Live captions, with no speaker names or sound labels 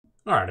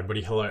Alright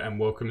everybody, hello and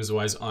welcome as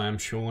always. I am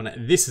Sean.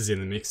 This is In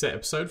The Mixer,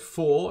 episode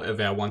 4 of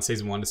our one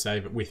season wonder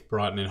save with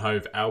Brighton and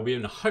Hove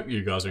Albion. I hope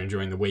you guys are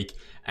enjoying the week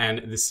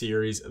and the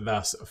series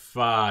thus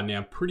far.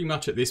 Now pretty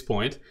much at this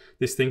point,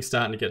 this thing's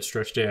starting to get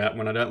stretched out.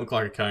 When I don't look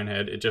like a cone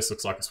head, it just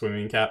looks like a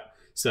swimming cap.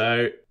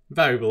 So,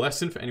 valuable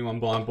lesson for anyone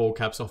buying ball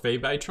caps off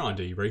eBay. Try and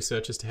do your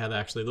research as to how they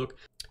actually look.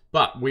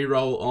 But we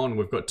roll on.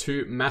 We've got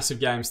two massive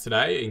games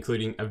today,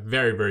 including a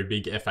very, very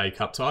big FA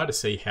Cup tie to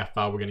see how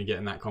far we're going to get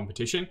in that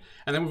competition.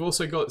 And then we've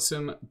also got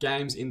some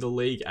games in the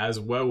league as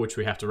well, which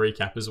we have to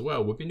recap as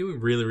well. We've been doing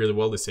really, really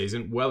well this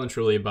season, well and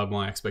truly above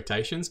my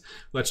expectations.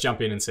 Let's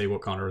jump in and see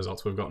what kind of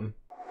results we've gotten.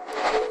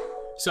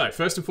 So,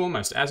 first and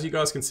foremost, as you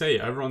guys can see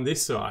over on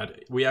this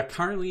side, we are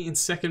currently in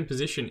second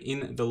position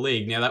in the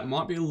league. Now, that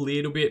might be a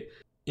little bit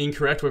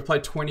incorrect. We've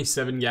played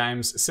 27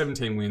 games,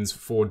 17 wins,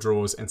 4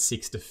 draws, and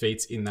 6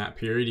 defeats in that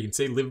period. You can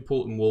see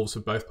Liverpool and Wolves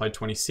have both played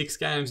 26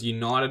 games.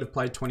 United have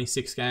played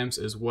 26 games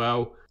as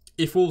well.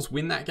 If Wolves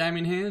win that game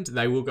in hand,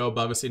 they will go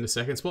above us in the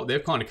second spot.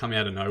 They've kind of come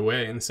out of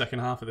nowhere in the second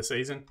half of the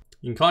season.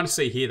 You can kind of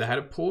see here, they had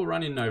a poor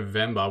run in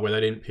November where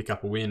they didn't pick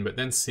up a win, but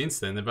then since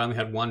then, they've only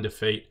had one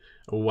defeat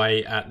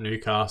away at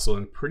Newcastle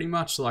and pretty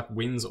much like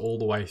wins all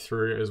the way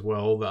through as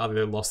well. The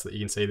other loss that you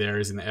can see there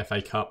is in the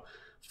FA Cup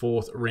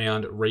 4th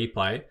round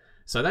replay.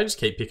 So they just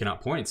keep picking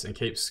up points and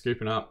keep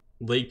scooping up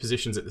league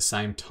positions at the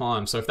same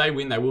time. So if they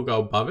win, they will go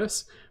above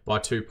us by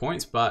 2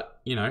 points. But,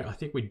 you know, I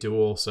think we do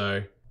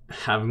also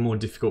have a more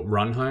difficult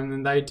run home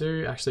than they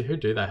do. Actually, who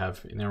do they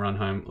have in their run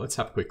home? Let's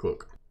have a quick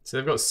look. So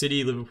they've got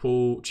City,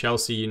 Liverpool,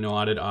 Chelsea,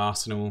 United,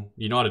 Arsenal,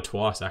 United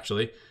twice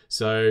actually.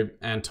 So,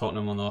 and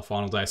Tottenham on the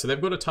final day. So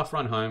they've got a tough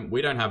run home.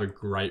 We don't have a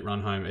great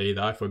run home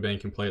either, if we're being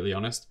completely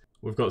honest.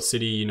 We've got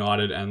City,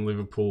 United, and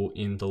Liverpool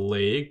in the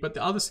league. But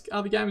the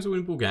other games are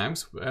winnable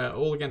games,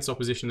 all against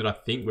opposition that I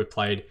think we've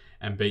played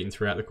and beaten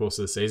throughout the course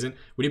of the season.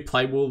 We did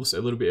play Wolves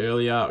a little bit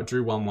earlier,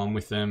 drew 1-1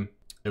 with them.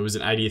 It was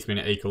an 80th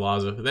minute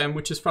equaliser for them,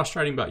 which is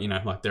frustrating, but, you know,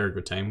 like, they're a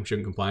good team. We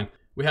shouldn't complain.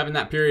 We have in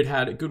that period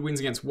had good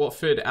wins against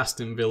Watford,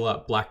 Aston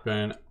Villa,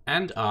 Blackburn,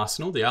 and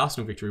Arsenal. The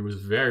Arsenal victory was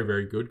very,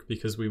 very good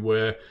because we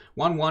were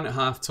 1-1 at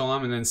half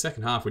time, and then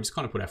second half, we just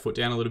kind of put our foot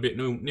down a little bit.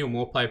 Neil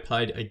Moorplay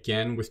played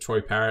again with Troy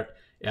Parrott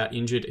out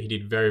injured. He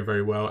did very,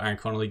 very well. Aaron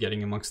Connolly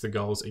getting amongst the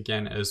goals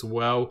again as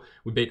well.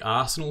 We beat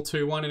Arsenal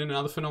 2-1 in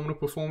another phenomenal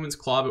performance.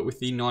 Kluivert with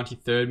the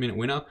 93rd minute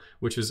winner,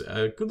 which was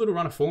a good little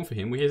run of form for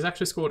him. He has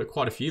actually scored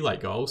quite a few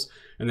late goals.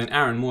 And then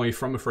Aaron Moy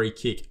from a free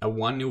kick, a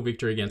 1-0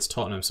 victory against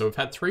Tottenham. So we've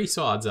had 3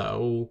 sides that are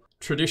all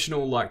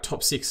traditional like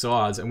top 6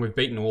 sides, and we've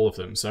beaten all of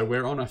them. So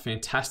we're on a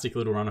fantastic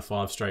little run of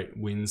 5 straight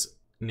wins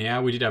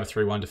now. We did have a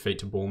 3-1 defeat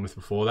to Bournemouth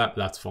before that,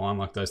 but that's fine.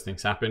 Like, those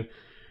things happen.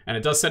 And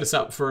it does set us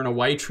up for an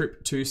away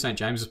trip to St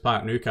James's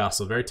Park,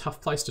 Newcastle. A very tough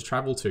place to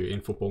travel to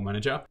in Football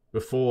Manager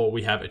before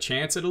we have a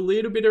chance at a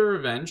little bit of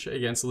revenge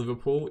against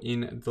Liverpool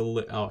in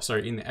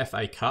the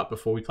FA Cup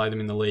before we play them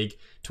in the league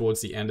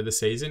towards the end of the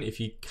season. If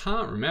you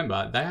can't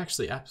remember, they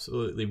actually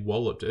absolutely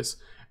walloped us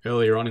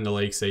earlier on in the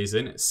league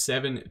season,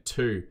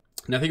 7-2.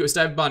 Now, I think it was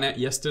David Barnett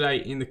yesterday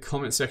in the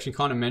comment section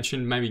kind of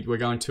mentioned maybe we're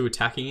going too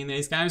attacking in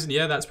these games. And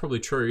yeah, that's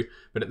probably true.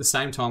 But at the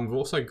same time, we've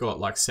also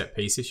got like set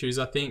piece issues,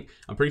 I think.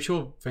 I'm pretty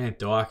sure Van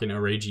Dijk and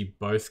Origi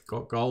both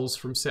got goals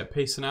from set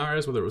piece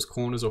scenarios, whether it was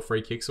corners or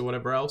free kicks or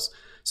whatever else.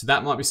 So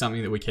that might be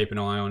something that we keep an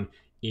eye on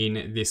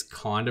in this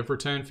kind of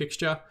return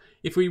fixture.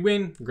 If we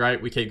win,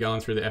 great, we keep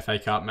going through the FA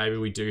Cup. Maybe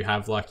we do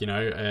have like, you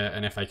know,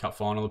 an FA Cup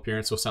final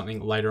appearance or something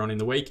later on in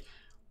the week.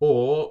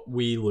 Or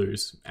we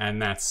lose,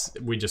 and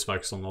we just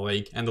focus on the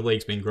league, and the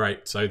league's been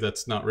great, so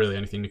that's not really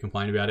anything to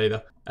complain about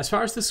either. As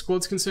far as the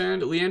squad's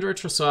concerned, Leandro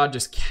Trossard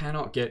just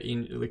cannot get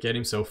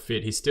himself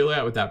fit. He's still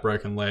out with that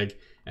broken leg,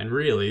 and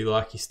really,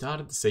 like, he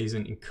started the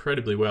season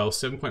incredibly well,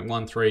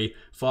 7.13,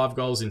 5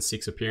 goals in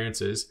 6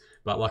 appearances,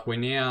 but like, we're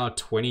now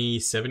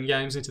 27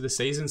 games into the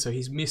season, so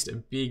he's missed a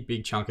big,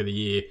 big chunk of the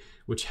year,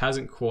 which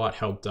hasn't quite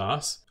helped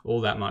us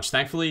all that much.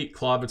 Thankfully,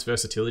 Kluivert's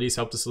versatility has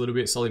helped us a little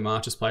bit. Solly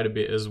March has played a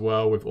bit as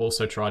well. We've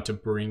also tried to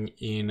bring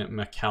in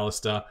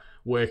McAllister,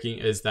 working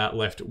as that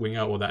left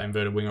winger or that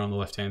inverted winger on the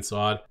left-hand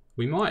side.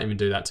 We might even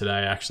do that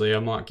today, actually. I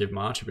might give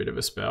March a bit of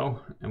a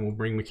spell, and we'll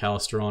bring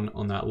McAllister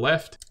on that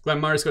left.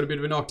 Glenn Murray's got a bit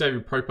of a knock.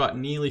 David Propart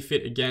nearly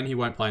fit again. He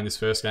won't play in this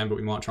first game, but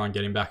we might try and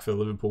get him back for the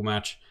Liverpool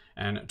match.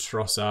 And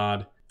Troy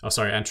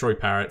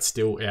Parrott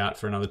still out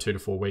for another 2 to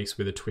 4 weeks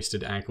with a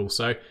twisted ankle.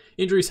 So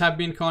injuries have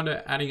been kind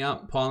of adding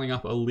up, piling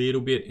up a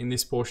little bit in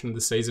this portion of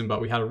the season,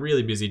 but we had a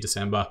really busy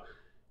December.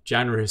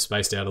 January has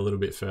spaced out a little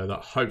bit further.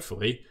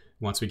 Hopefully,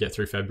 once we get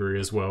through February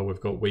as well, we've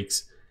got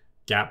weeks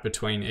gap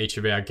between each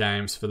of our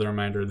games for the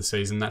remainder of the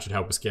season. That should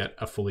help us get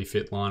a fully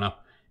fit lineup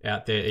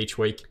out there each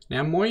week.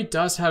 Now, Moy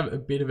does have a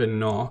bit of a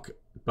knock,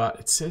 but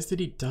it says that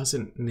he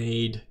doesn't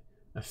need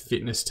a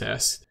fitness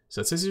test. So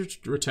it says he's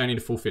returning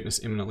to full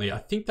fitness imminently. I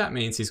think that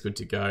means he's good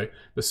to go.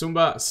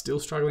 Basumba still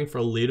struggling for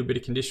a little bit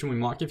of condition. We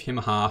might give him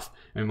a half,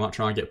 and we might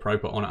try and get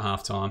Proper on at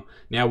halftime.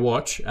 Now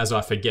watch as I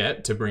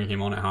forget to bring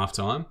him on at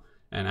halftime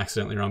and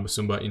accidentally run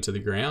Basumba into the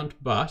ground.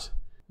 But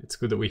it's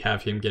good that we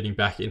have him getting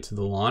back into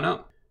the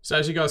lineup. So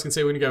as you guys can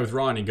see, we're going to go with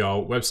Ryan in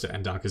goal, Webster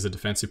and Dunk as a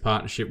defensive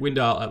partnership.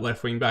 Windale at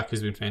left wing back,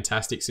 who's been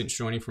fantastic since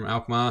joining from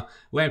Alkmaar.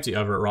 Lamptey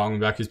over at right wing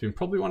back, who's been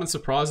probably one of the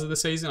surprises of the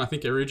season. I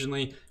think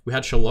originally we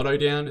had Charlotto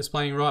down as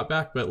playing right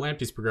back, but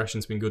Lamptey's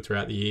progression's been good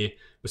throughout the year.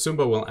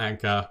 Basumba will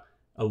anchor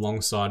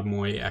alongside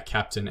Moy, our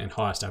captain and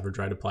highest average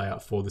rated player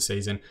for the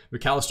season.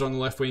 McAllister on the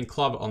left wing,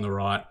 Club on the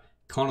right.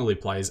 Connolly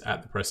plays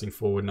at the pressing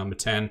forward, number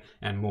 10,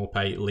 and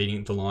Morpay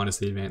leading the line as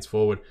the advance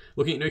forward.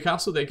 Looking at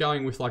Newcastle, they're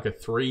going with like a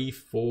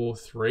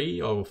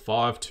 3-4-3 or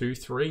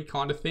 5-2-3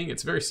 kind of thing.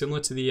 It's very similar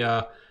to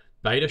the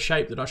beta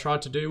shape that I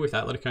tried to do with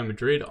Atletico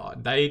Madrid.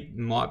 They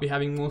might be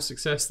having more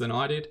success than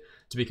I did,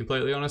 to be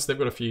completely honest. They've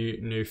got a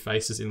few new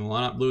faces in the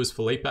lineup. Luis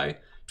Felipe,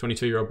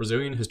 22-year-old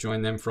Brazilian, has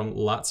joined them from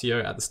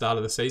Lazio at the start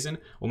of the season,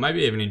 or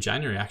maybe even in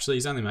January, actually.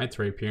 He's only made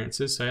 3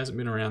 appearances, so he hasn't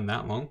been around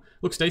that long.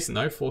 Looks decent,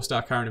 though.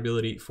 4-star current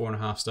ability,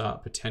 4.5-star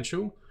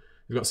potential.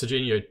 We've got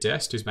Serginho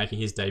Dest, who's making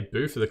his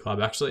debut for the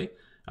club, actually,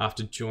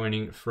 after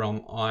joining from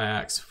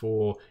Ajax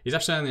for... He's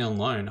actually only on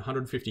loan,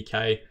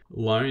 150k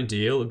loan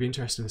deal. It'd be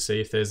interesting to see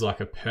if there's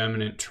like a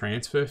permanent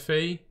transfer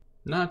fee.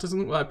 No, it doesn't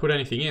look like they put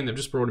anything in. They've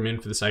just brought him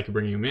in for the sake of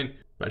bringing him in.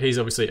 But he's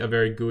obviously a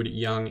very good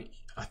young...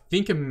 I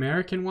think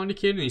American wonder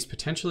kid, and he's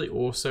potentially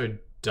also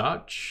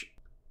Dutch.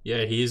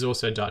 Yeah, he is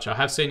also Dutch. I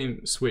have seen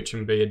him switch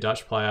and be a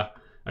Dutch player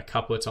a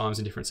couple of times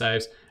in different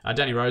saves.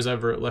 Danny Rose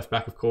over at left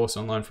back, of course,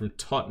 on loan from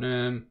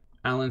Tottenham.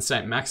 Alan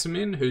St.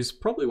 Maximin, who's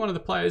probably one of the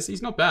players.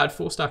 He's not bad.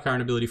 4-star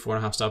current ability,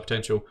 4.5-star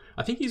potential.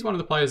 I think he's one of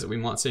the players that we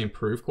might see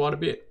improve quite a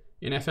bit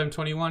in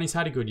FM21. He's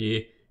had a good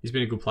year. He's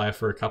been a good player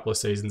for a couple of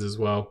seasons as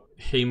well.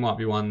 He might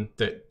be one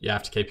that you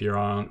have to keep your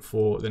eye on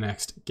for the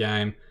next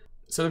game.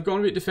 So they've gone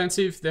a bit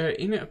defensive. They're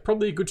in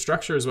probably a good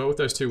structure as well with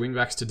those 2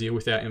 wingbacks to deal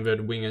with our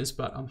inverted wingers,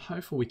 but I'm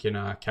hopeful we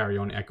can carry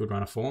on our good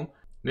run of form.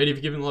 Medi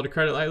have given a lot of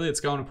credit lately. Let's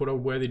go on and put a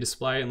worthy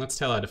display, and let's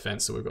tell our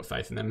defence that we've got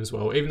faith in them as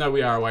well. Even though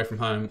we are away from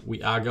home,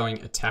 we are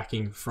going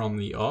attacking from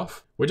the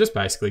off. We're just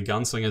basically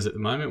gunslingers at the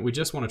moment. We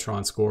just want to try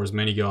and score as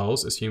many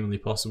goals as humanly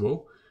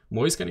possible.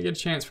 Moy's going to get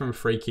a chance from a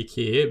free kick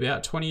here,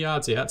 about 20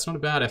 yards out. It's not a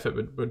bad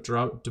effort, but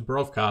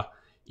Dubrovka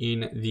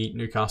in the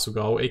Newcastle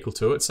goal, equal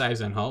to it,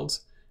 saves and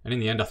holds. And in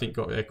the end, I think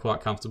got there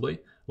quite comfortably.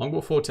 Long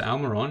ball forward to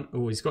Almiron.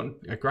 Oh, he's got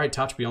a great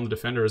touch beyond the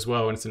defender as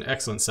well, and it's an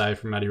excellent save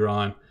from Matty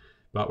Ryan.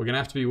 But we're going to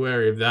have to be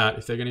wary of that.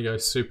 If they're going to go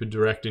super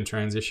direct in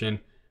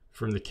transition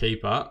from the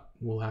keeper,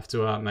 we'll have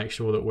to make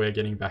sure that we're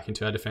getting back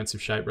into our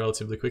defensive shape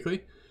relatively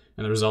quickly.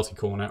 And the resulting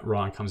corner,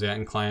 Ryan comes out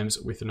and claims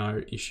with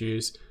no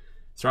issues.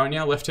 Throwing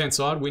now, left-hand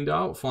side,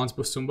 Windale finds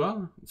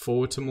Busumba.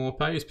 Forward to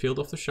Morpay, who's peeled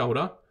off the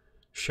shoulder.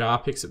 Shah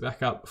picks it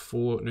back up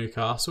for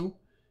Newcastle.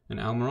 And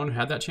Almiron, who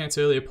had that chance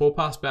earlier, poor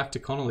pass back to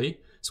Connolly.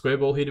 Square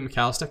ball here to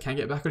McAllister. Can't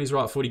get back on his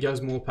right foot. He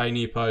goes Morpay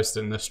near post,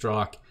 and the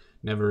strike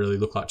never really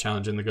looked like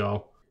challenging the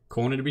goal.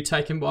 Corner to be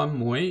taken by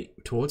Moy.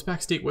 Towards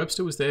back stick.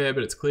 Webster was there,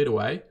 but it's cleared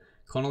away.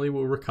 Connolly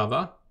will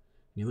recover.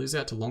 He loses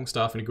out to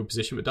Longstaff in a good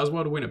position, but does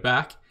well to win it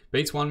back.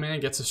 Beats one man,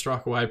 gets a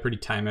strike away. Pretty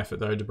tame effort,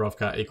 though.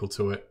 Dubrovka equal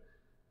to it.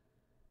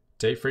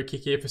 Deep free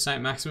kick here for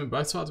St. Maximin.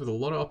 Both sides with a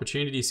lot of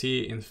opportunities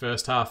here in the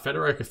first half.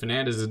 Federico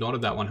Fernandez has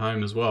nodded that one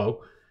home as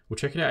well. We'll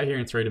check it out here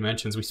in 3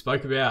 dimensions. We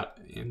spoke about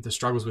the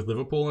struggles with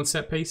Liverpool and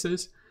set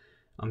pieces.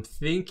 I'm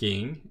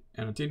thinking,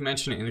 and I did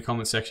mention it in the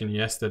comment section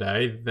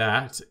yesterday,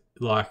 that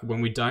like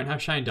when we don't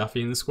have Shane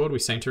Duffy in the squad, we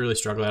seem to really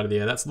struggle out of the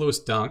air. That's Lewis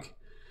Dunk,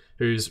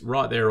 who's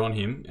right there on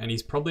him, and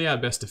he's probably our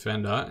best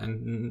defender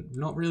and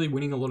not really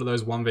winning a lot of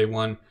those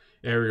 1v1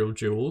 aerial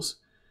duels.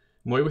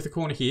 Moy with the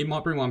corner here,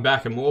 might bring one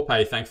back, and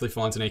Morpay thankfully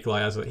finds an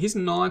equaliser. He's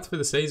 9th for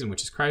the season,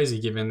 which is crazy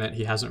given that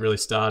he hasn't really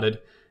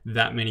started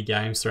that many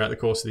games throughout the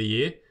course of the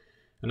year.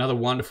 Another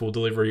wonderful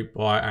delivery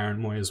by Aaron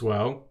Moy as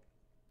well.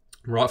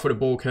 Right-footed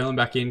ball curling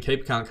back in.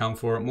 Keeper can't come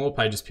for it.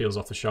 Morpay just peels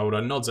off the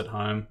shoulder. Nods at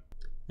home.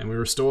 And we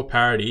restore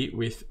parity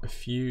with a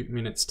few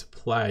minutes to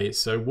play.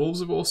 So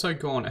Wolves have also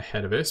gone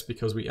ahead of us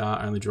because we are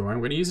only drawing.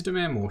 We're going to use a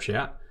demand more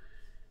shout.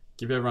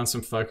 Give everyone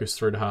some focus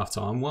through to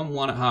halftime.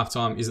 1-1 at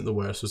halftime isn't the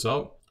worst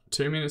result.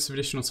 2 minutes of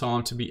additional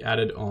time to be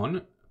added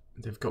on.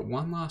 They've got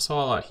one last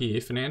highlight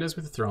here. Fernandez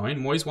with a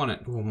throw-in. Moy's won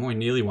it. Oh, Moy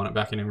nearly won it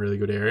back in a really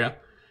good area.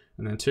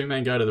 And then 2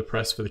 men go to the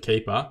press for the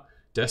keeper.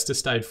 Desta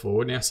stayed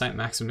forward. Now St.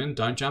 Maximin,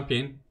 don't jump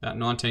in. That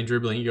 19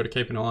 dribbling, you got to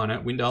keep an eye on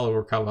it. Windale will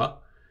recover.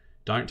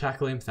 Don't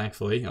tackle him,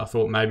 thankfully. I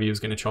thought maybe he was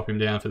going to chop him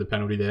down for the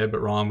penalty there,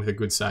 but Ryan with a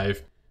good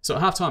save. So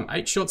at halftime,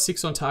 8 shots,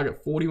 6 on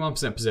target,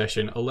 41%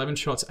 possession. 11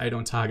 shots, 8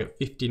 on target,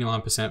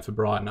 59% for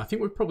Brighton. I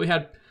think we've probably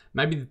had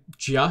maybe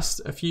just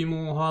a few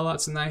more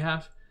highlights than they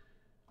have.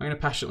 I'm going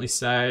to passionately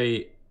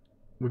say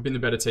we've been the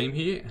better team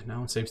here. No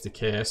one seems to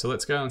care. So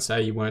let's go and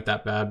say you weren't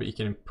that bad, but you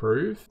can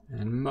improve.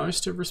 And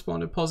most have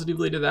responded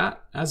positively to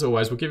that. As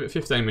always, we'll give it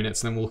 15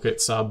 minutes and then we'll look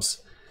at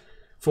subs,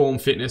 form,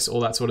 fitness,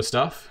 all that sort of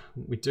stuff.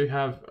 We do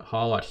have a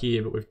highlight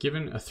here, but we've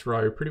given a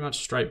throw pretty much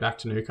straight back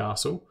to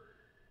Newcastle.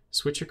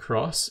 Switch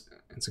across.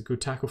 It's a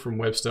good tackle from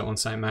Webster on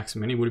St.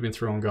 Maximin. He would have been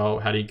through on goal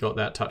had he got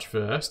that touch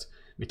first.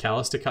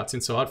 McAllister cuts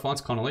inside,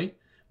 finds Connolly.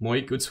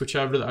 Moy, good switch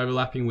over to the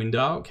overlapping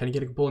window. Can he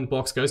get a ball in the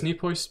box? Goes near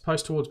post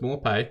towards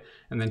Morpay.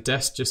 And then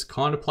Dest just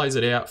kind of plays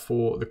it out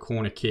for the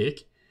corner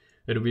kick.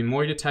 It'll be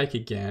Moy to take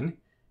again.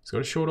 He's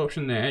got a short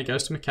option there. He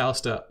goes to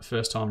McAllister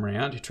first time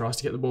round. He tries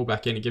to get the ball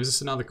back in. He gives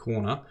us another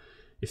corner.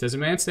 If there's a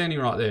man standing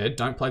right there,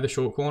 don't play the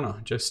short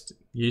corner. Just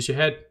use your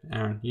head,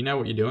 Aaron. You know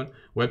what you're doing.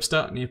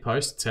 Webster, near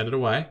post. It's headed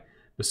away.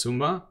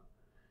 Basumba,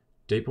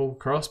 deep ball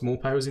across.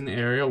 Morpay was in the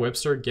area.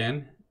 Webster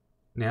again.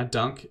 Now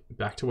Dunk,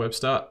 back to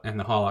Webster. And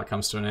the highlight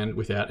comes to an end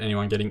without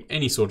anyone getting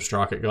any sort of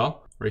strike at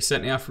goal.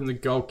 Reset now from the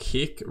goal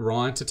kick.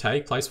 Ryan to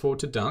take. Plays forward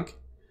to Dunk.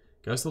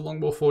 Goes the long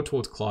ball forward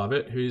towards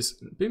Clivett, who's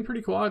been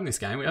pretty quiet in this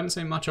game. We haven't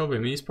seen much of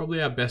him. He's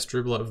probably our best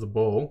dribbler of the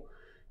ball.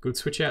 Good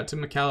switch out to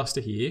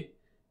McAllister here.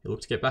 He'll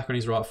look to get back on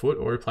his right foot,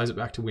 or he plays it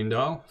back to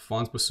Windale.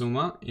 Finds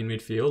Basuma in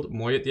midfield.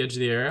 Moy at the edge of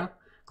the area.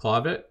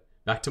 Clivett,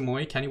 back to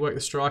Moy. Can he work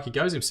the strike? He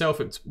goes himself.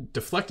 It's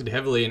deflected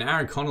heavily, and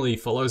Aaron Connolly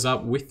follows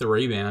up with the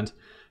rebound.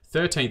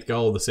 13th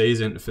goal of the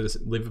season for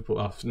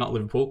Liverpool, not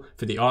Liverpool,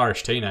 for the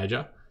Irish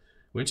teenager.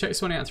 We're going to check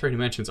this one out in 3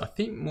 dimensions. I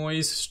think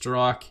Moy's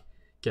strike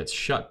gets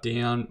shut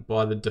down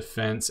by the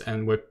defense,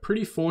 and we're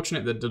pretty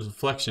fortunate that the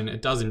deflection,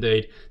 it does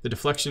indeed, the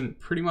deflection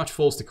pretty much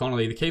falls to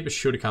Connolly. The keeper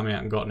should have come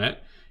out and gotten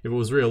it. If it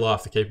was real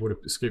life, the keeper would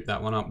have scooped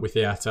that one up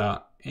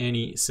without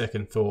any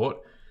second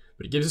thought.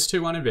 But it gives us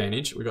 2-1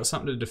 advantage. We've got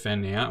something to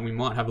defend now, and we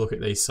might have a look at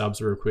these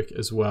subs real quick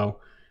as well.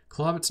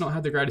 Clivett's not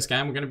had the greatest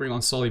game. We're going to bring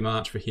on Solly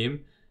March for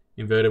him.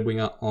 Inverted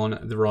winger on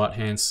the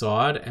right-hand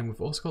side. And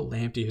we've also got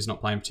Lamptey, who's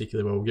not playing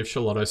particularly well. We'll give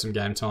Charlotto some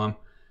game time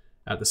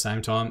at the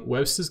same time.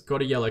 Webster's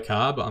got a yellow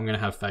card, but I'm going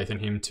to have faith in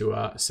him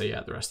to see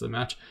out the rest of the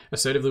match.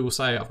 Assertively, we'll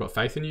say, I've got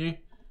faith in you.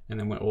 And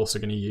then we're also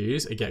going to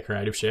use a get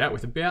creative shout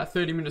with about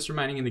 30 minutes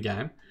remaining in the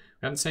game.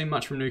 We haven't seen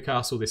much from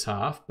Newcastle this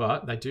half,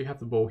 but they do have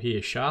the ball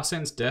here. Shah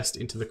sends Dest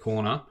into the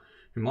corner,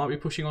 who might be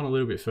pushing on a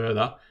little bit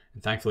further.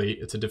 And thankfully,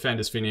 it's a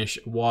defender's finish,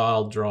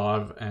 wild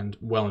drive, and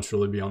well and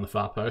truly beyond the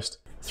far post.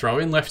 Throw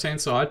in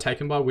left-hand side,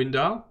 taken by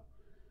Windale.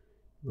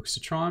 Looks to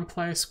try and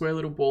play a square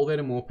little ball there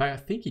to Morpay. I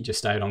think he just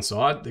stayed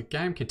onside. The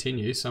game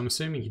continues, so I'm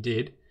assuming he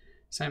did.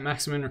 St.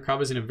 Maximin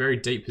recovers in a very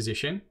deep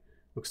position.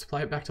 Looks to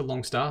play it back to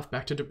Longstaff,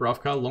 back to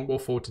Dubrovka, long ball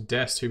forward to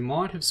Dest, who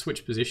might have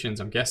switched positions.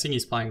 I'm guessing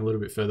he's playing a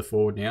little bit further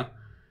forward now.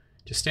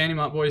 Just stand him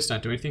up, boys.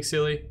 Don't do anything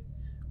silly.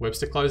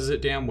 Webster closes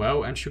it down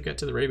well and should get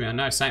to the rebound.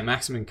 No, St.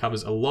 Maximin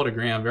covers a lot of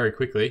ground very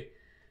quickly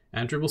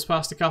and dribbles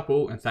past a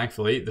couple, and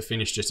thankfully the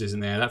finish just isn't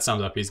there. That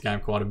sums up his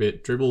game quite a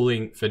bit.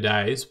 Dribbling for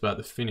days, but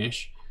the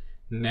finish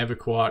never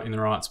quite in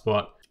the right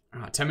spot.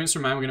 All right, 10 minutes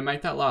remain. We're going to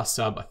make that last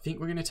sub. I think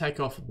we're going to take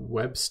off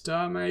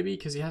Webster maybe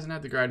because he hasn't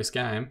had the greatest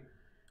game.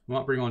 We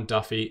might bring on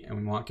Duffy and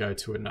we might go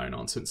to a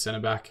no-nonsense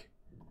centre-back.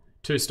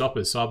 2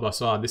 stoppers side by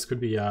side. This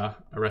could be a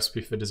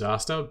recipe for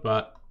disaster,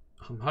 but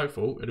I'm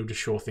hopeful it'll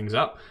just shore things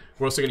up.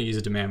 We're also going to use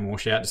a demand more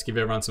shout, just give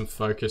everyone some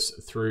focus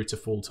through to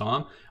full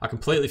time. I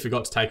completely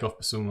forgot to take off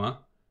Basuma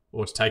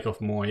or to take off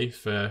Moy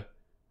for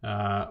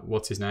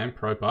what's his name,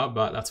 Proper,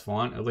 but that's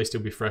fine. At least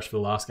he'll be fresh for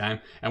the last game.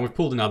 And we've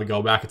pulled another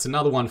goal back. It's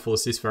another wonderful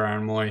assist for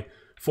Aaron Moy.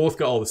 4th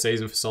goal of the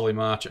season for Solly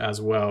March as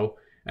well.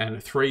 And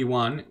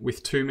 3-1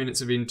 with 2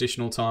 minutes of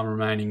additional time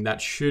remaining. That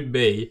should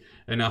be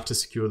enough to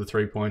secure the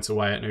 3 points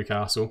away at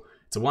Newcastle.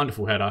 It's a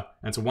wonderful header,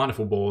 and it's a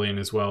wonderful ball in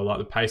as well. Like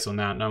the pace on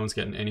that, no one's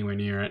getting anywhere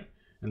near it.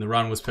 And the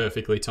run was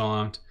perfectly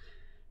timed.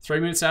 3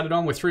 minutes added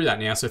on, we're through that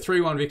now. So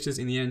 3-1 victors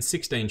in the end,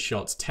 16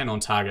 shots, 10 on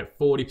target,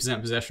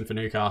 40% possession for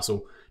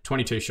Newcastle,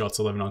 22 shots,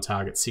 11 on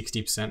target,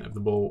 60% of the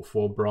ball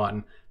for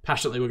Brighton.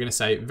 Passionately, we're going to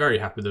say very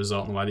happy with the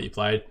result and the way that you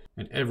played.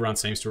 And everyone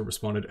seems to have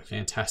responded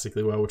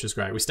fantastically well, which is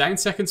great. We stay in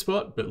 2nd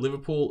spot, but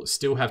Liverpool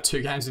still have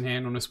 2 games in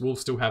hand on us.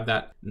 Wolves still have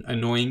that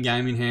annoying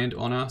game in hand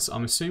on us.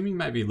 I'm assuming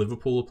maybe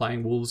Liverpool are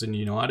playing Wolves and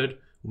United,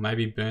 or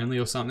maybe Burnley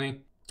or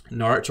something.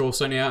 Norwich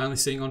also now only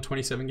sitting on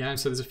 27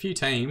 games. So there's a few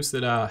teams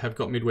that have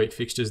got midweek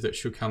fixtures that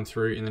should come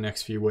through in the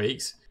next few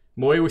weeks.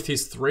 Moy with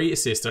his 3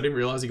 assists. I didn't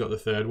realise he got the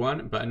 3rd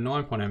one, but a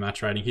 9.0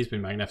 match rating. He's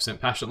been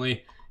magnificent.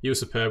 Passionately, he was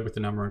superb with the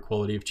number and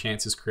quality of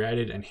chances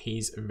created, and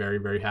he's very,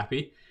 very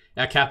happy.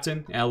 Our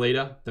captain, our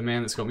leader, the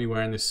man that's got me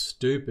wearing this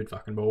stupid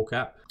fucking ball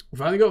cap.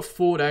 We've only got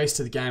 4 days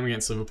to the game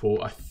against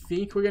Liverpool. I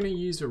think we're going to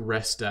use a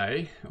rest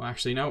day. Well,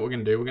 actually, you know what we're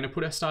going to do? We're going to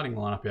put our starting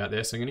lineup out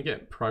there. So I'm going to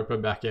get Proper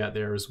back out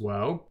there as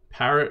well.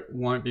 Parrott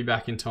won't be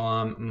back in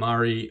time.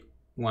 Murray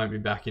won't be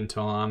back in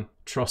time.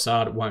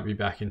 Trossard won't be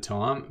back in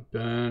time.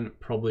 Burn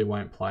probably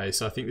won't play.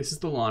 So I think this is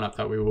the lineup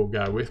that we will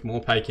go with.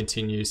 Morpay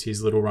continues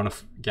his little run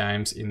of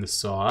games in the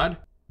side.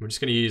 We're just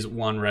going to use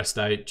 1 rest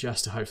day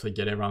just to hopefully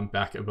get everyone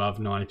back above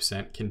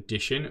 90%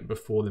 condition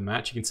before the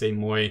match. You can see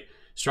Moy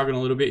struggling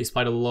a little bit. He's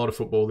played a lot of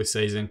football this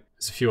season.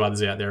 There's a few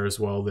others out there as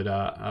well that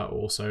are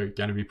also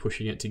going to be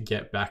pushing it to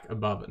get back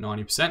above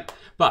 90%.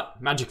 But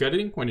magic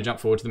editing, we're going to jump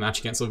forward to the match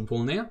against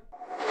Liverpool now.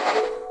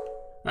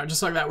 Right,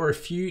 just like that, we're a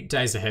few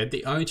days ahead.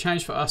 The only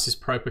change for us is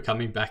Proper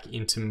coming back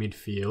into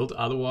midfield.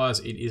 Otherwise,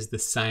 it is the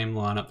same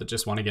lineup that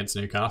just won against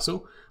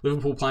Newcastle.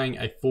 Liverpool playing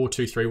a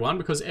 4-2-3-1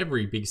 because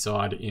every big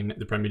side in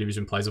the Premier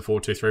Division plays a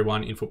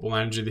 4-2-3-1 in Football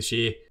Manager this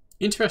year.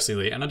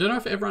 Interestingly, and I don't know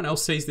if everyone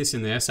else sees this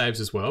in their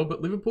saves as well,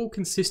 but Liverpool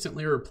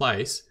consistently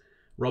replace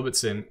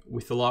Robertson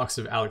with the likes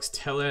of Alex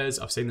Tellez.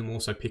 I've seen them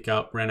also pick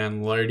up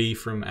Renan Lodi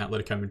from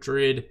Atletico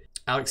Madrid.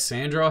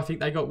 Alexandra, I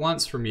think they got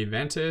once from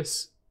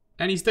Juventus.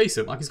 And he's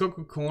decent. Like, he's got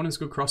good corners,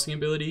 good crossing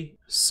ability,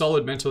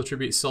 solid mental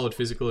attributes, solid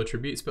physical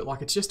attributes. But,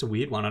 like, it's just a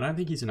weird one. I don't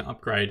think he's an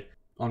upgrade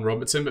on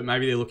Robertson, but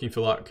maybe they're looking for,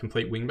 like,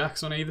 complete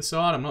wingbacks on either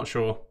side. I'm not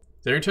sure.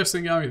 They're interested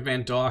in going with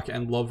Van Dijk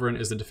and Lovren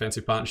as the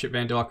defensive partnership.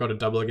 Van Dijk got a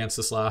double against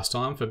us last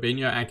time.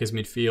 Fabinho anchors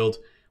midfield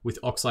with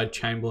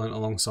Oxlade-Chamberlain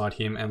alongside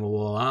him and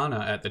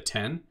Lallana at the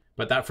 10.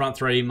 But that front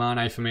three,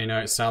 Mane,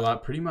 Firmino, Salah,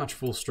 pretty much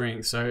full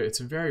strength. So it's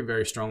a very,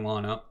 very strong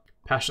lineup.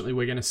 Passionately,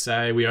 we're going to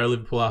say we owe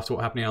Liverpool after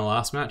what happened in our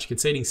last match.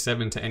 Conceding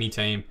 7 to any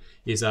team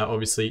is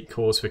obviously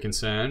cause for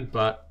concern,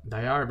 but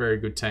they are a very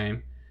good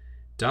team.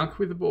 Dunk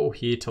with the ball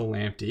here to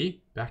Lamptey.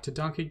 Back to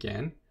Dunk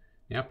again.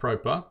 Now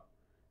Proper.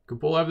 Good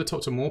ball over the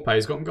top to Morpay.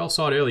 He's gotten goal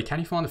side early. Can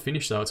he find the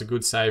finish though? It's a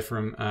good save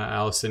from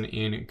Alisson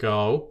in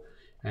goal.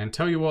 And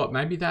tell you what,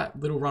 maybe that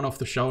little run off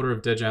the shoulder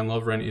of Dejan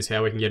Lovren is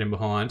how we can get him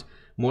behind.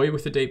 Moy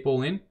with the deep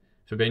ball in.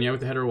 Fabinho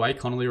with the header away.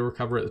 Connolly will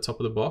recover at the top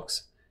of the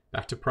box.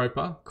 Back to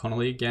Proper.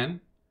 Connolly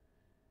again.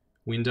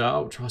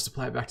 Windar tries to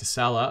play it back to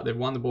Salah. They've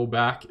won the ball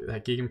back.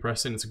 That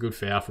gegenpress, it's a good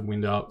foul from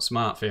Windar.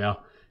 Smart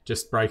foul.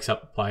 Just breaks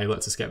up the play.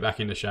 Lets us get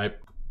back into shape.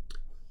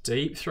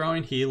 Deep throw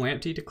in here.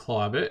 Lamptey to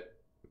Kluivert.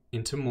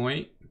 Into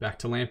Moy. Back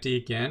to Lamptey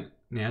again.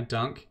 Now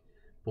Dunk.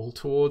 Ball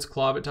towards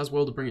Kluivert. Does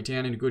well to bring it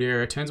down in a good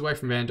area. Turns away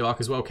from Van Dijk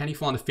as well. Can he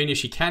find the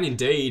finish? He can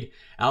indeed.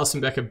 Alisson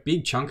Becker,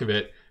 big chunk of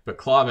it. But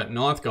Kluivert,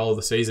 9th goal of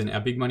the season.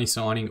 Our big money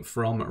signing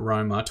from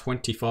Roma.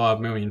 £25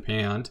 million.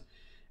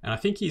 And I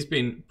think he's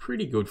been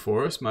pretty good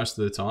for us most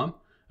of the time.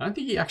 I don't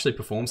think he actually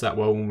performs that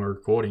well when we're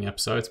recording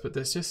episodes, but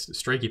there's just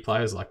streaky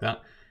players like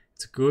that.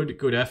 It's a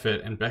good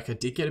effort, and Becker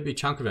did get a big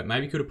chunk of it.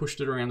 Maybe could have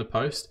pushed it around the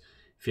post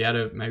if he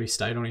had maybe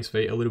stayed on his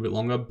feet a little bit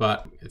longer,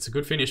 but it's a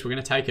good finish. We're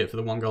going to take it for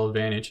the 1 goal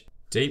advantage.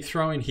 Deep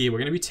throw in here. We're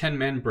going to be 10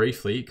 men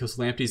briefly because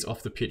Lamptey's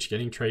off the pitch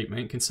getting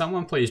treatment. Can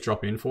someone please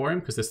drop in for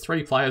him? Because there's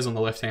 3 players on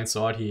the left-hand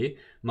side here.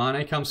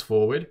 Mane comes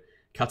forward,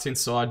 cuts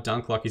inside,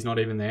 Dunk like he's not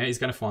even there. He's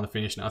going to find the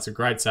finish now. It's a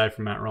great save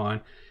from Matt Ryan.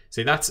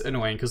 See, that's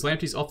annoying because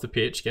Lamptey's off the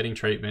pitch getting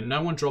treatment.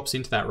 No one drops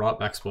into that right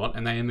back spot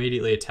and they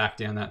immediately attack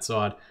down that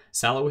side.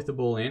 Salah with the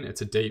ball in.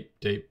 It's a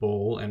deep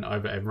ball and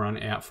over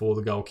everyone out for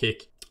the goal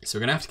kick. So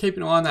we're going to have to keep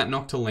an eye on that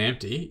knock to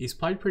Lamptey. He's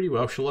played pretty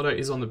well. Charlotte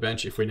is on the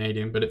bench if we need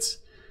him, but it's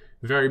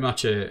very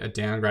much a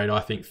downgrade,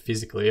 I think,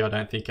 physically. I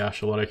don't think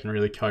Charlotte can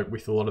really cope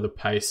with a lot of the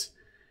pace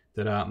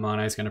that Mane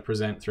is going to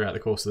present throughout the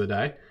course of the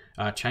day.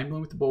 Chamberlain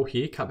with the ball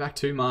here. Cut back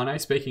to Mane,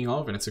 speaking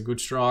of, and it's a good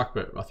strike,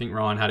 but I think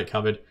Ryan had it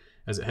covered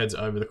as it heads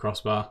over the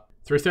crossbar.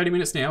 Through 30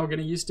 minutes now, we're going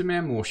to use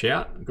demand more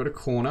shout. We've got a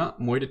corner,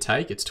 Moy to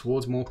take. It's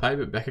towards Morpay,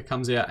 but Becker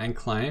comes out and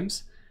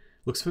claims.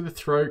 Looks for the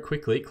throw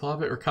quickly.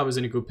 Kluivert recovers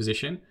in a good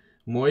position.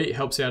 Moy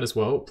helps out as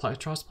well.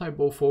 Tries to play a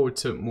ball forward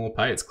to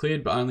Morpay. It's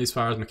cleared, but only as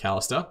far as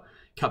McAllister.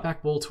 Cut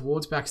back ball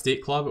towards back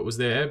stick. Kluivert was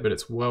there, but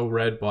it's well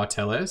read by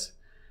Tellez.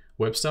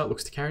 Webster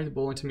looks to carry the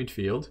ball into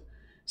midfield.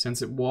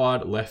 Sends it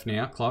wide left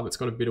now. Kluivert's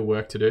got a bit of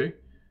work to do.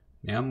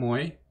 Now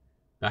Moy.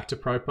 Back to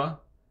Proper.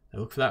 They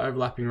look for that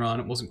overlapping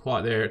run. It wasn't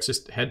quite there. It's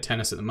just head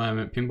tennis at the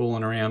moment.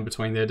 Pinballing around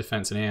between their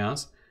defence and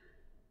ours.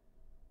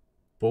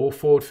 Ball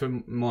forward for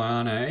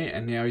Mane,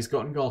 and now he's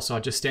gotten goal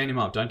side. Just stand him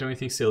up. Don't do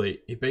anything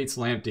silly. He beats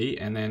Lamptey,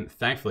 and then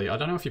thankfully, I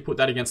don't know if you put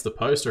that against the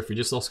post or if he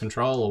just lost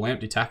control or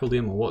Lamptey tackled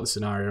him or what the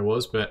scenario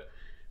was, but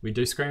we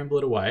do scramble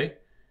it away.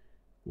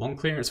 Long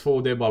clearance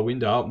forward there by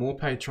Windar.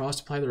 Morpay tries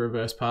to play the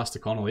reverse pass to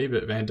Connolly,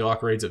 but Van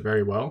Dijk reads it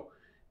very well.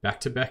 Back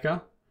to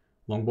Becker.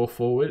 Long ball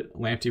forward.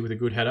 Lamptey with a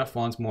good header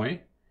finds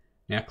Moy.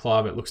 Now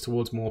Kluivert looks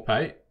towards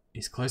Morpay.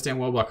 He's closed down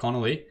well by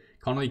Connolly.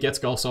 Connolly gets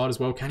goal side as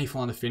well. Can he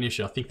find the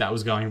finisher? I think that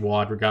was going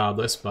wide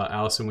regardless, but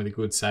Alisson with a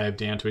good save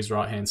down to his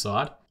right-hand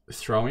side.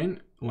 Throw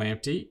in.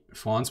 Lamptey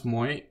finds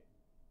Moy.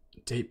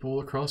 Deep ball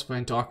across.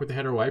 Van Dijk with the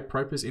header away.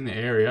 Proper's in the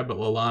area, but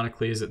Lallana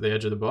clears at the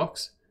edge of the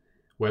box.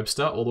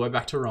 Webster all the way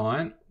back to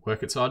Ryan.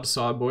 Work it side to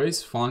side,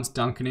 boys. Finds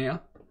Duncan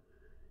now.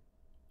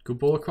 Good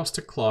ball across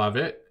to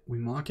Kluivert. We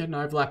might get an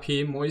overlap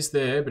here. Moy's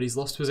there, but he's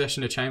lost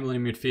possession to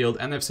Chamberlain in midfield,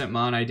 and they've sent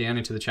Mane down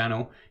into the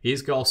channel.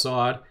 Here's goal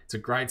side. It's a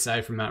great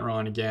save from Matt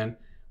Ryan again.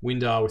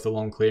 Windar with a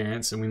long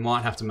clearance, and we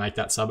might have to make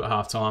that sub at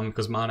half-time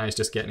because Mane's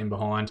just getting in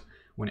behind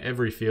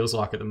whenever he feels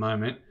like at the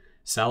moment.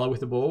 Salah with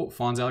the ball.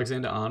 Finds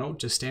Alexander-Arnold.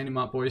 Just stand him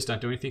up, boys. Don't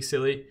do anything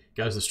silly.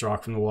 Goes the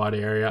strike from the wide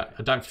area.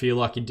 I don't feel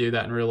like he'd do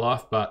that in real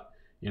life, but,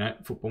 you know,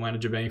 football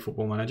manager being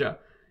football manager.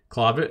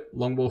 Kluivert,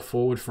 long ball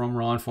forward from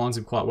Ryan, finds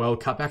him quite well.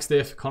 Cutbacks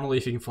there for Connolly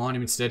if he can find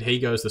him. Instead, he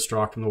goes the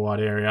strike from the wide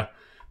area.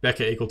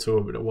 Becker equal to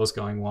it, but it was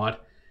going wide.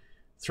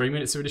 3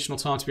 minutes of additional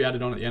time to be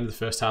added on at the end of the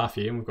first half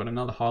here, and we've got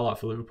another highlight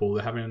for Liverpool.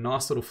 They're having a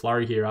nice little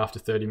flurry here after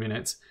 30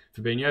 minutes.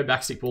 Fabinho,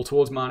 backstick ball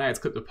towards Mane. It's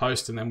clipped the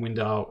post, and then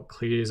Windar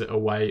clears it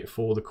away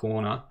for the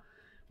corner.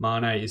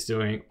 Mane is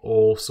doing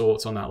all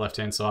sorts on that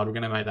left-hand side. We're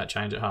going to make that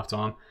change at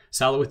half-time.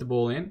 Salah with the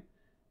ball in.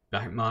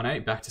 Back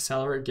Mane, back to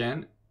Salah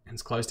again. And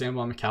it's closed down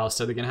by McAllister.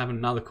 They're going to have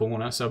another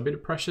corner. So a bit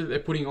of pressure that they're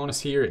putting on us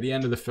here at the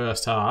end of the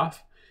first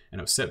half.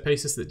 And it was set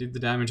pieces that did the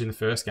damage in the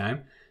first game.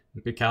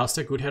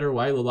 McAllister, good header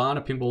away.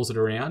 Lallana pinballs it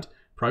around.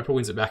 Proper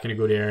wins it back in a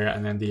good area.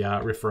 And then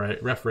the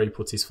referee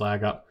puts his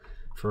flag up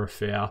for a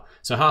foul.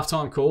 So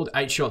half-time called,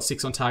 8 shots,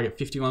 6 on target,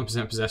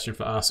 51% possession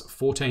for us,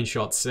 14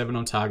 shots, 7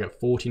 on target,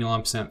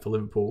 49% for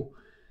Liverpool.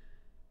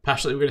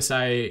 Passionately, we're going to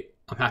say,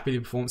 I'm happy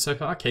with the performance so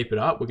far. Keep it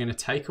up. We're going to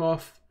take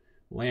off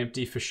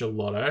Lamptey for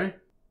Charlotto.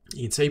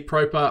 You can see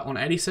Proper on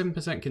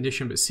 87%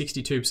 condition, but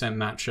 62%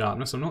 match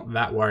sharpness. I'm not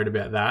that worried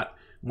about that.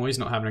 Moyes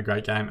not having a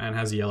great game and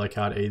has a yellow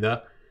card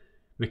either.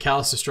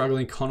 McAllister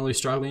struggling, Connolly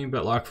struggling,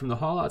 but like from the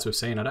highlights we've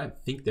seen, I don't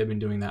think they've been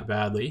doing that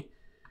badly.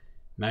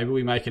 Maybe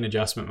we make an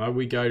adjustment. Maybe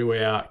we go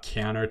to our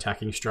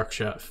counter-attacking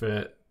structure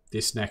for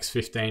this next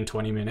 15,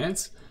 20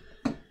 minutes.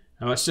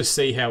 And let's just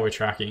see how we're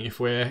tracking. If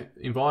we're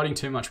inviting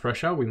too much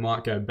pressure, we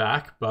might go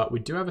back, but we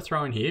do have a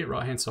throw in here,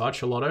 right-hand side.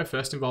 Charlotto,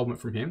 first involvement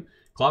from him.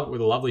 Club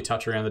with a lovely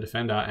touch around the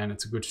defender, and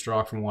it's a good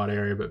strike from wide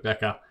area, but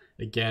Becker,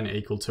 again,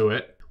 equal to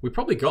it. We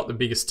probably got the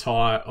biggest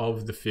tie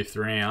of the 5th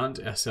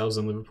round, ourselves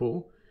and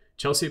Liverpool.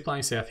 Chelsea are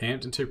playing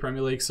Southampton, 2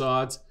 Premier League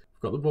sides.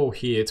 We've got the ball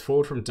here. It's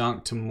forward from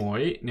Dunk to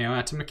Moy. Now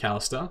out to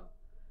McAllister.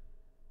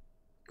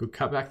 Good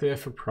cut back there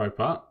for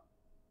Proper.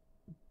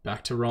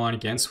 Back to Ryan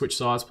again. Switch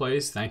sides,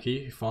 please. Thank you.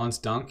 He finds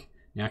Dunk.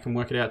 Now can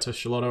work it out to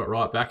Charlotto at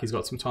right back. He's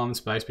got some time and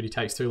space, but he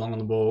takes too long on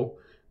the ball.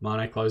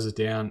 Mane closes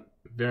down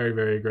very,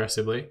 very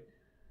aggressively.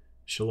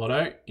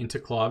 Charlotto into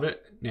Kluivert.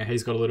 Now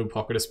he's got a little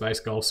pocket of space,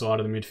 goal side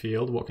of the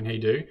midfield. What can he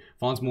do?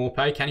 Finds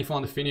Morpay. Can he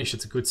find the finish?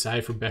 It's a good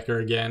save from Becker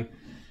again.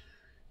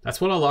 That's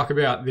what I like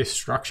about this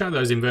structure,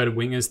 those inverted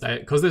wingers.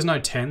 Because there's no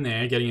 10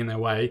 there getting in their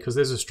way, because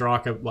there's a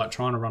striker like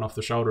trying to run off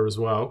the shoulder as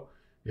well.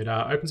 It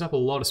opens up a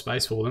lot of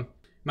space for them.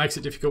 Makes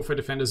it difficult for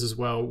defenders as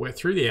well. We're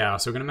through the hour,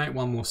 so we're going to make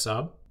one more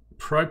sub.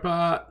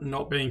 Proper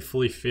not being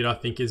fully fit, I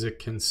think, is a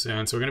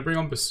concern. So we're going to bring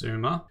on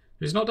Basuma,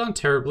 who's not done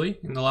terribly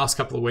in the last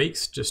couple of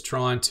weeks, just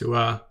trying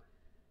to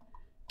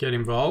get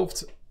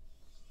involved.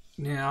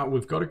 Now,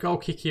 we've got a goal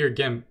kick here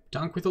again.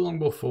 Dunk with a long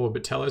ball forward,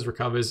 but Tellez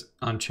recovers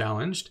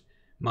unchallenged.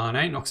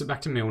 Mane knocks it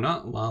back to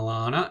Milner.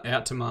 Lallana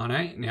out to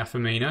Mane. Now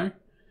Firmino.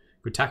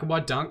 Good tackle by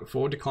Dunk.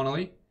 Forward to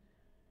Connolly.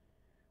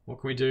 What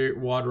can we do?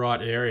 Wide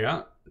right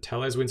area.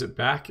 Tellez wins it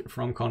back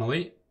from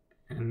Connolly.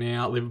 And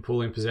now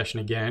Liverpool in possession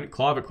again.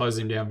 Kluivert closes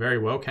him down very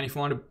well. Can he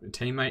find a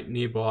teammate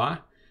nearby?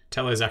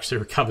 Tellez actually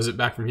recovers it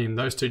back from him.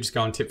 Those two just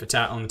go and tit for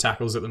tat on the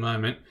tackles at the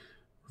moment.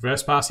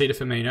 Reverse pass here to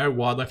Firmino.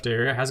 Wide left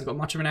area. Hasn't got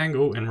much of an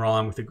angle. And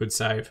Ryan with a good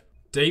save.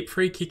 Deep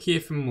free kick here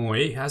from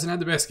Moy. Hasn't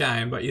had the best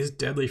game, but is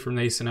deadly from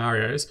these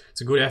scenarios.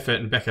 It's a good effort,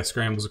 and Becker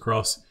scrambles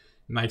across.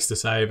 Makes the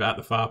save at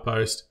the far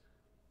post.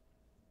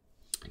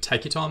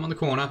 Take your time on the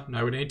corner.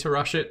 No need to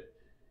rush it.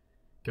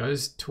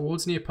 Goes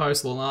towards near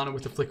post. Lallana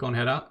with the flick on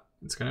header.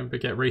 It's going to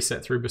get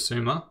reset through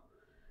Basuma.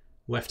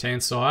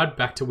 Left-hand side.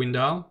 Back to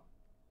Windale.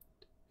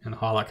 And the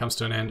highlight comes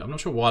to an end. I'm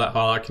not sure why that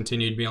highlight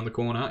continued to be on the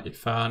corner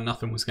if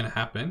nothing was going to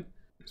happen.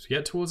 As we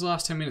get towards the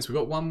last 10 minutes, we've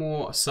got one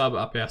more sub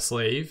up our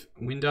sleeve.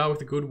 Windale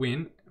with a good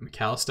win.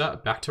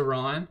 McAllister back to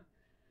Ryan.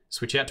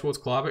 Switch out towards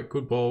Kluivert.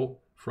 Good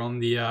ball from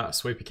the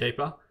sweeper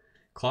keeper.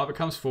 Kluivert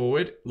comes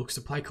forward. Looks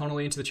to play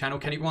Connolly into the channel.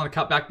 Can he want to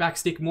cut back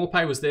stick?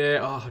 Morpay was there.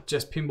 Oh,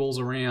 just pinballs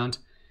around.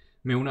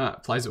 Milner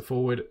plays it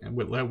forward. And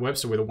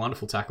Webster with a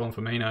wonderful tackle on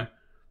Firmino.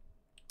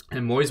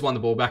 And Moyes won the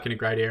ball back in a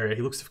great area.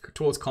 He looks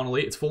towards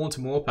Connolly. It's fallen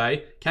to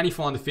Morpay. Can he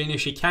find the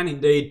finish? He can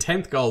indeed.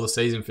 10th goal of the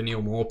season for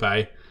Neil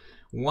Morpay.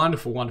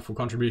 Wonderful, wonderful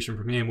contribution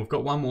from him. We've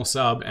got one more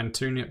sub and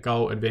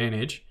 2-goal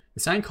advantage.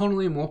 They're saying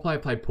Connolly and Morpay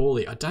played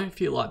poorly. I don't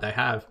feel like they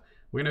have.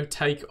 We're going to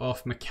take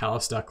off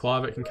McAllister.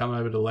 Kluivert can come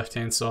over to the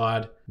left-hand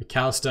side.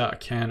 McAllister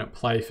can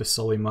play for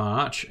Solly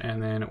March.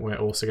 And then we're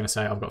also going to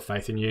say, I've got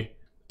faith in you.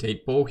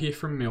 Deep ball here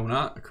from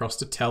Milner across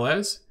to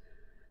Tellez.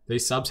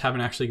 These subs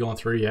haven't actually gone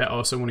through yet. I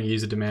also want to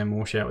use a demand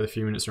more shout with a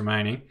few minutes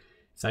remaining.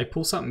 If they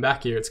pull something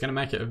back here, it's going to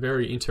make it a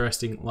very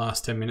interesting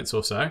last 10 minutes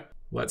or so.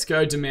 Let's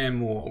go demand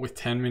more with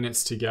 10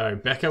 minutes to go.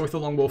 Becker with the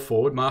long ball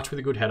forward. March with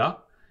a good header.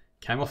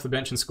 Came off the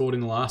bench and scored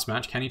in the last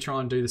match. Can he try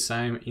and do the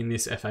same in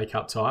this FA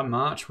Cup tie?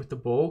 March with the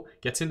ball.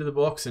 Gets into the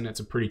box, and it's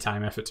a pretty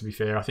tame effort, to be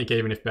fair. I think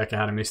even if Becker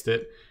had missed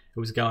it, it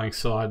was going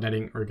side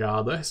netting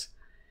regardless.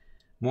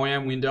 Moy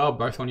and Windale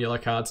both on yellow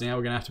cards now.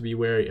 We're going to have to be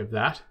wary of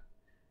that.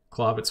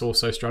 Kluivert's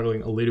also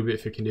struggling a little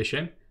bit for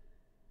condition.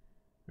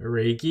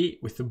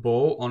 Origi with the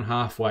ball on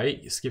halfway.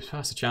 He skips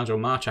past the challenger.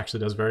 March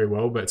actually does very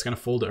well, but it's going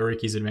to fall to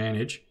Origi's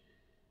advantage.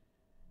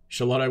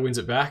 Charlotto wins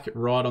it back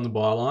right on the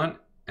byline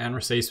and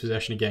receives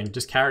possession again.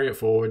 Just carry it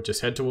forward.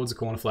 Just head towards the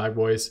corner flag,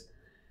 boys.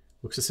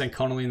 Looks to send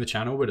Connolly in the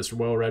channel, but it's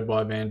well read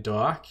by Van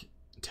Dijk.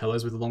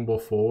 Tellez with the long ball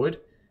forward.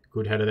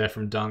 Good header there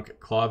from Dunk.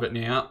 Kluivert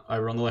now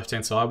over on the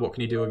left-hand side. What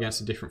can he do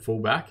against a different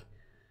fullback?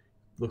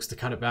 Looks to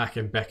cut it back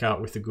and Becker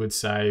with a good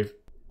save.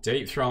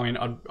 Deep throw in.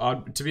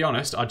 To be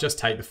honest, I'd just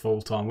take the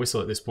full-time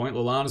whistle at this point.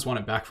 Lallana's won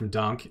it back from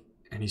Dunk,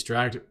 and he's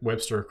dragged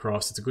Webster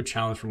across. It's a good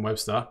challenge from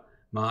Webster.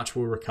 March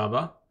will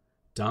recover.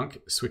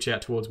 Dunk, switch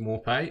out towards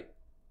Morpay.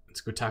 It's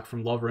a good tackle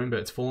from Lovren, but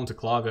it's fallen to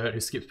Kluivert, who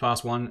skips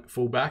past one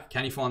fullback.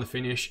 Can he find the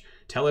finish?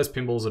 Tellez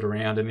pinballs it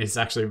around, and it's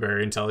actually a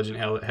very intelligent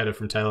header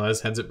from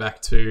Tellez. Heads it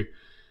back to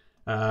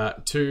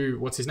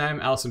what's his name?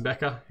 Alisson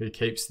Becker, who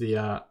keeps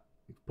the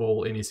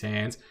ball in his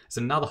hands. It's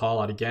another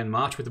highlight again.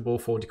 March with the ball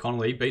forward to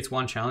Connolly. Beats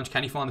one challenge.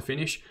 Can he find the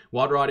finish?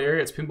 Wide right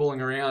area. It's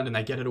pinballing around and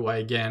they get it away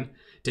again.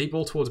 Deep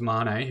ball towards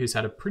Mane, who's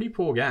had a pretty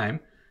poor game.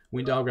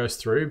 Windale goes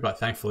through, but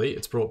thankfully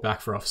it's brought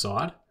back for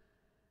offside.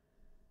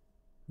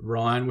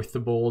 Ryan with the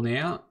ball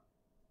now.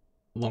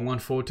 Long one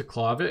forward to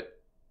Clivett.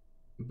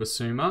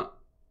 Basuma.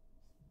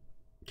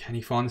 Can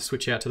he find the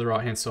switch out to the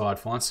right-hand side?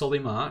 Finds Solly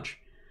March.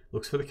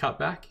 Looks for the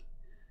cutback.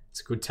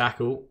 It's a good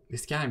tackle.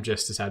 This game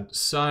just has had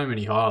so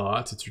many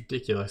highlights. It's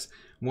ridiculous.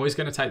 Moy's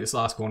going to take this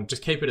last corner.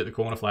 Just keep it at the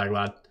corner flag,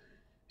 lad.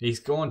 He's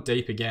gone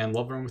deep again.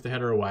 Lovren with the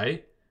header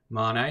away.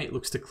 Mane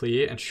looks to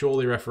clear, and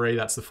surely referee,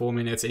 that's the 4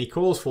 minutes, and he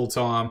calls full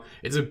time.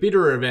 It's a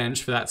bitter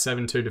revenge for that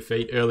 7-2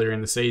 defeat earlier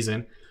in the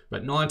season,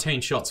 but 19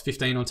 shots,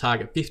 15 on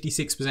target,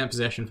 56%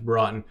 possession for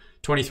Brighton,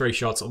 23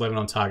 shots, 11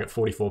 on target,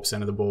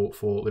 44% of the ball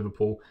for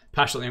Liverpool.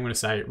 Passionately, I'm going to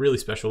say, really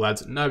special,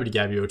 lads. Nobody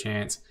gave you a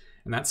chance.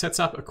 And that sets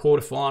up a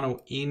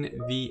quarter-final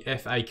in the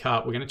FA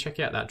Cup. We're going to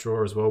check out that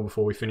draw as well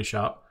before we finish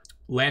up.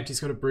 Lamptey's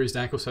got a bruised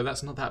ankle, so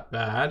that's not that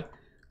bad.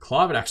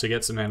 Clivett actually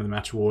gets the man of the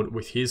match award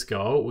with his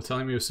goal. We'll tell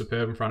him he was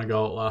superb in front of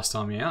goal last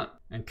time out.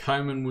 And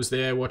Koeman was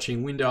there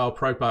watching Windale,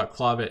 Propart,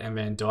 Clivett, and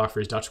Van Dijk for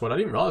his Dutch squad. I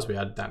didn't realise we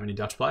had that many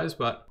Dutch players,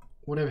 but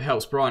whatever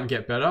helps Brighton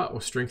get better or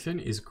strengthen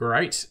is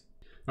great.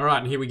 All right,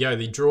 and here we go.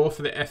 The draw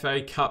for the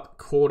FA Cup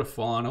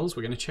quarterfinals.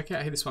 We're going to check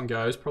out how this one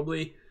goes.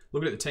 Probably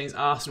looking at the teams,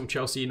 Arsenal,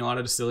 Chelsea,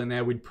 United are still in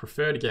there. We'd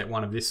prefer to get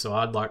one of this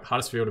side. Like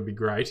Huddersfield would be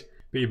great.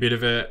 Be a bit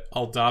of an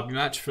old derby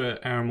match for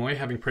Aaron Moy,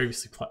 having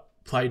previously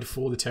played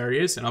for the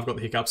Terriers, and I've got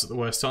the hiccups at the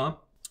worst time.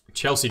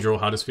 Chelsea draw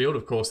Huddersfield,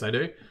 of course they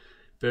do.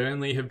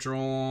 Burnley have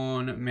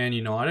drawn Man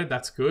United,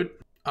 that's good.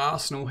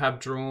 Arsenal have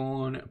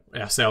drawn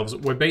ourselves.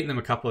 We've beaten them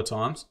a couple of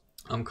times.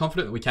 I'm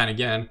confident that we can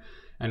again,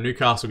 and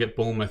Newcastle get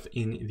Bournemouth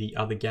in the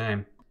other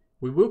game.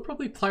 We will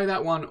probably play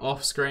that one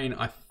off screen,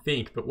 I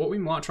think, but what we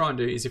might try and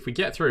do is if we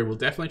get through, we'll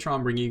definitely try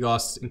and bring you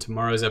guys in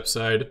tomorrow's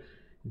episode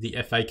the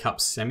FA Cup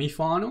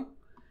semi-final,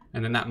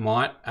 and then that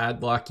might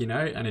add like, you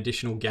know, an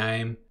additional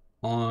game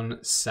on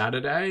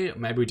Saturday.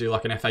 Maybe we do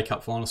like an FA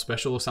Cup final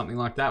special or something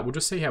like that. We'll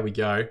just see how we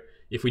go.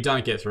 If we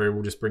don't get through,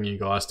 we'll just bring you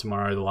guys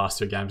tomorrow the last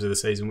two games of the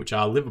season, which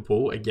are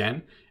Liverpool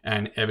again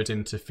and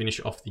Everton to finish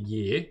off the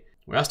year.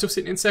 We are still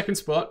sitting in second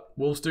spot.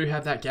 Wolves do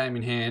have that game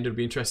in hand. It'll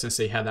be interesting to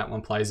see how that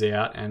one plays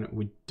out. And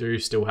we do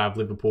still have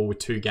Liverpool with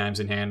 2 games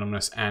in hand on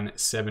us and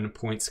 7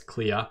 points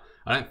clear.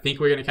 I don't think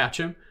we're going to catch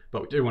them,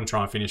 but we do want to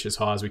try and finish as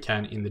high as we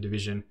can in the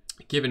division,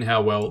 given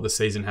how well the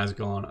season has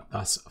gone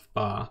thus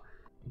far.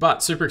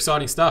 But super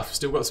exciting stuff.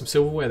 Still got some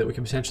silverware that we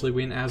can potentially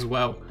win as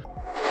well.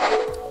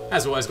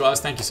 As always, guys,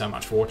 thank you so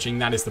much for watching.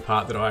 That is the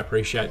part that I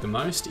appreciate the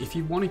most. If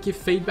you want to give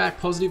feedback,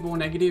 positive or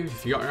negative,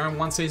 if you got your own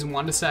one season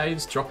wonder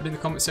saves, drop it in the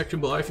comment section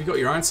below. If you've got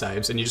your own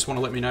saves and you just want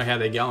to let me know how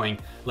they're going,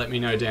 let me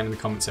know down in the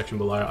comment section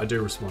below. I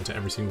do respond to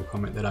every single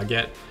comment that I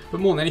get. But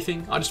more than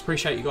anything, I just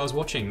appreciate you guys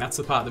watching. That's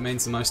the part that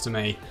means the most to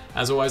me.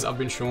 As always, I've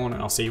been Sean,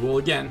 and I'll see you all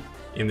again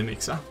in the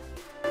mixer.